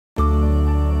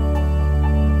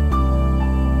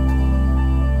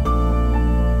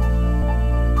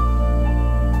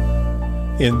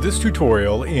In this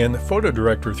tutorial in Photo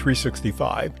Director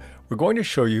 365, we're going to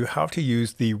show you how to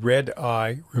use the red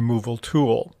eye removal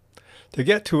tool. To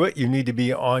get to it, you need to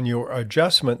be on your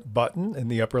adjustment button in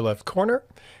the upper left corner,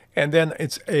 and then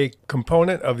it's a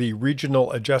component of the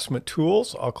regional adjustment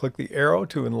tools. I'll click the arrow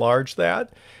to enlarge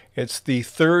that. It's the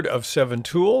third of 7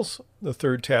 tools, the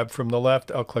third tab from the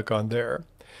left. I'll click on there.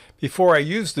 Before I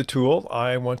use the tool,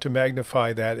 I want to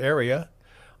magnify that area.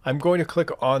 I'm going to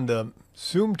click on the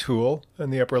zoom tool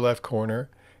in the upper left corner,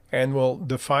 and we'll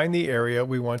define the area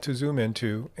we want to zoom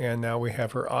into, and now we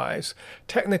have her eyes.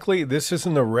 Technically, this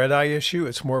isn't a red eye issue,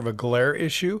 it's more of a glare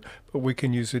issue, but we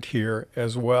can use it here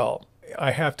as well.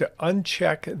 I have to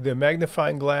uncheck the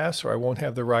magnifying glass or I won't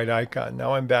have the right icon.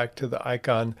 Now I'm back to the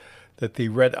icon that the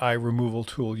red eye removal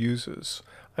tool uses.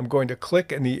 I'm going to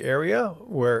click in the area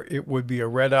where it would be a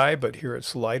red eye, but here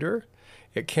it's lighter.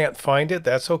 It can't find it,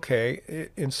 that's okay.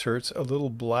 It inserts a little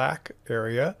black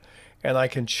area, and I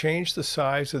can change the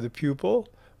size of the pupil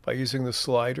by using the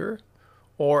slider,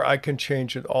 or I can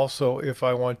change it also if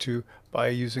I want to by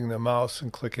using the mouse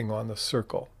and clicking on the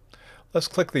circle. Let's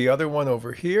click the other one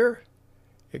over here.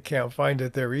 It can't find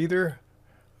it there either.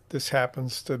 This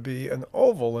happens to be an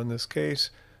oval in this case,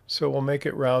 so we'll make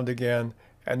it round again,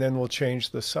 and then we'll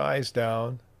change the size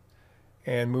down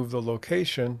and move the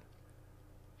location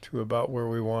to about where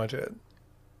we want it.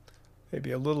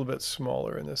 Maybe a little bit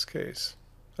smaller in this case.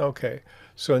 Okay,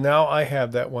 so now I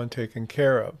have that one taken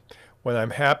care of. When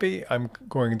I'm happy, I'm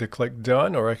going to click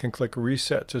Done, or I can click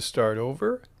Reset to start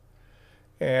over.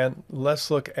 And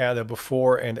let's look at a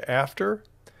before and after.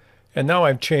 And now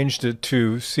I've changed it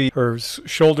to see her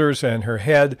shoulders and her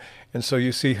head, and so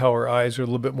you see how her eyes are a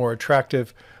little bit more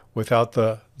attractive without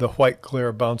the white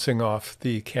glare bouncing off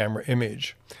the camera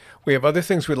image. We have other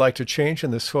things we'd like to change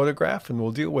in this photograph, and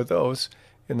we'll deal with those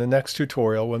in the next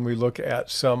tutorial when we look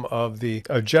at some of the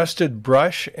adjusted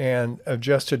brush and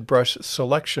adjusted brush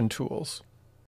selection tools.